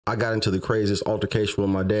I got into the craziest altercation with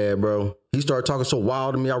my dad, bro. He started talking so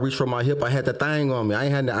wild to me. I reached for my hip. I had that thing on me. I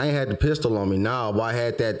ain't had the pistol on me. Nah, but I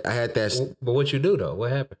had that. But what you do though?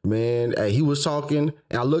 What happened? Man, he was talking,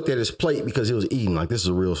 and I looked at his plate because he was eating. Like, this is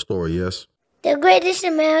a real story, yes? The greatest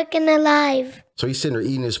American alive. So he's sitting there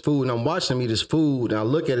eating his food, and I'm watching him eat his food, and I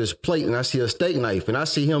look at his plate, and I see a steak knife, and I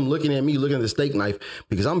see him looking at me, looking at the steak knife,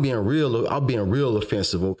 because I'm being real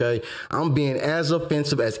offensive, okay? I'm being as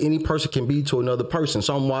offensive as any person can be to another person.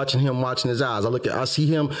 So I'm watching him, watching his eyes. I see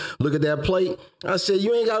him look at that plate. I said,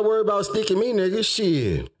 you ain't got to worry about sticking me, nigga,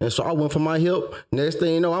 shit. And so I went for my hip. Next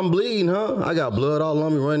thing you know, I'm bleeding, huh? I got blood all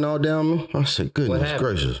on me, running all down me. I said, goodness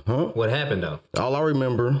gracious, huh? What happened, though? All I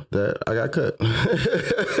remember that I got cut.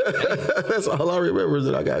 That's all I remember, is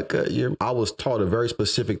that I got cut. Yeah. I was taught a very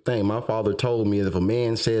specific thing. My father told me that if a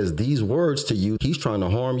man says these words to you, he's trying to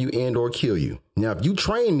harm you and or kill you. Now, if you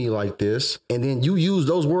train me like this and then you use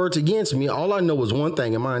those words against me, all I know is one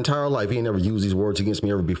thing in my entire life. He ain't never used these words against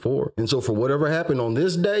me ever before. And so for whatever happened on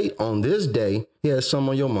this day, he has something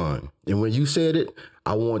on your mind. And when you said it,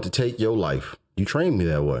 I wanted to take your life. You trained me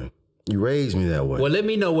that way. You raised me that way. Well, let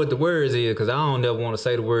me know what the words is, because I don't ever want to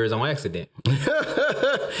say the words on accident.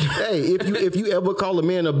 Hey, if you ever call a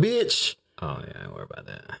man a bitch. Oh, yeah, I don't worry about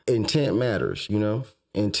that. Intent matters, you know?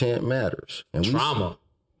 Intent matters. And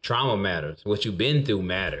Trauma matters. What you've been through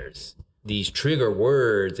matters. These trigger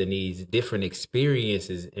words and these different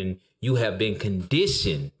experiences, and you have been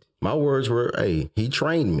conditioned. My words were, hey, he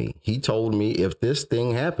trained me. He told me if this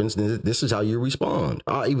thing happens, then this is how you respond.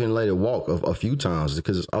 I even let it walk a few times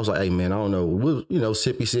because I was like, hey, man, I don't know.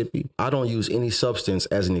 Sippy. I don't use any substance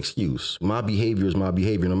as an excuse. My behavior is my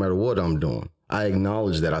behavior no matter what I'm doing. I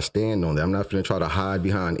acknowledge that. I stand on that. I'm not going to try to hide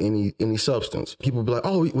behind any substance. People be like,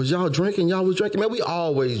 oh, was y'all drinking? Y'all was drinking? Man, we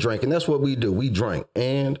always drinking. That's what we do. We drink.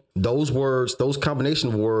 And those words, those combination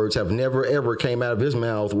of words have never, ever came out of his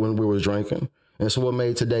mouth when we were drinking. And so what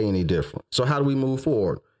made today any different? So how do we move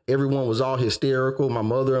forward? Everyone was all hysterical. My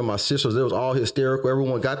mother and my sisters, they was all hysterical.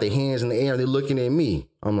 Everyone got their hands in the air and they're looking at me.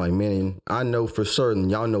 I'm like, man, I know for certain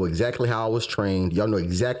y'all know exactly how I was trained. Y'all know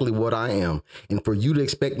exactly what I am. And for you to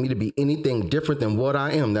expect me to be anything different than what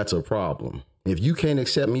I am, that's a problem. If you can't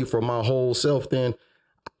accept me for my whole self, then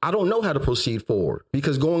I don't know how to proceed forward,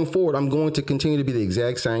 because going forward, I'm going to continue to be the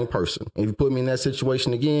exact same person. And if you put me in that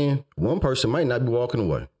situation again, one person might not be walking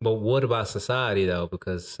away. But what about society, though?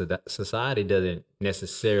 Because society doesn't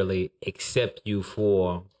necessarily accept you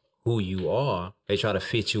for who you are. They try to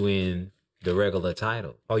fit you in the regular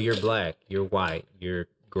title. Oh, you're black, you're white, you're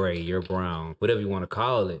gray, you're brown, whatever you want to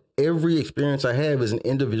call it. Every experience I have is an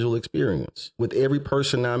individual experience. With every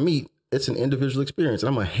person I meet, it's an individual experience. And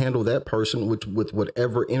I'm going to handle that person with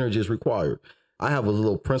whatever energy is required. I have a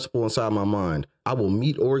little principle inside my mind. I will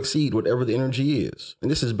meet or exceed whatever the energy is.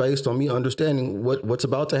 And this is based on me understanding what's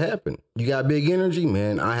about to happen. You got big energy,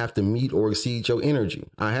 man. I have to meet or exceed your energy.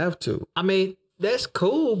 I have to. I mean, that's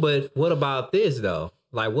cool. But what about this, though?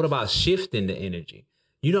 Like, what about shifting the energy?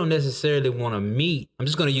 You don't necessarily want to meet. I'm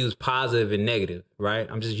just going to use positive and negative, right?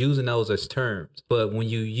 I'm just using those as terms. But when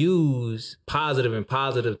you use positive and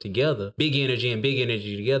positive together, big energy and big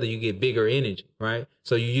energy together, you get bigger energy, right?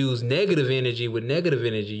 So you use negative energy with negative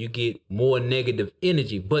energy, you get more negative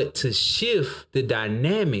energy. But to shift the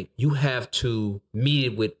dynamic, you have to meet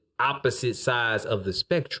it with opposite sides of the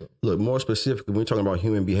spectrum. Look, more specifically, when we're talking about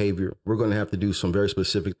human behavior, we're going to have to do some very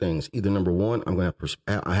specific things. Either number one,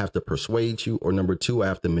 I have to persuade you, or number two, I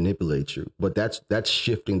have to manipulate you. But that's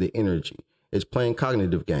shifting the energy. It's playing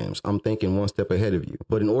cognitive games. I'm thinking one step ahead of you.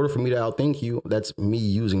 But in order for me to outthink you, that's me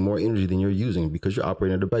using more energy than you're using, because you're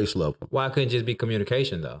operating at the base level. Why couldn't it just be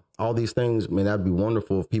communication, though? All these things, man, that'd be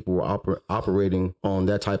wonderful if people were operating on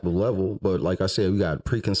that type of level. But like I said, we got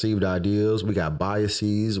preconceived ideas, we got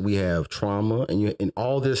biases, we have trauma, and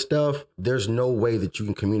all this stuff. There's no way that you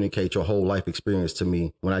can communicate your whole life experience to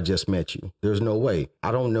me when I just met you. There's no way.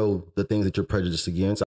 I don't know the things that you're prejudiced against.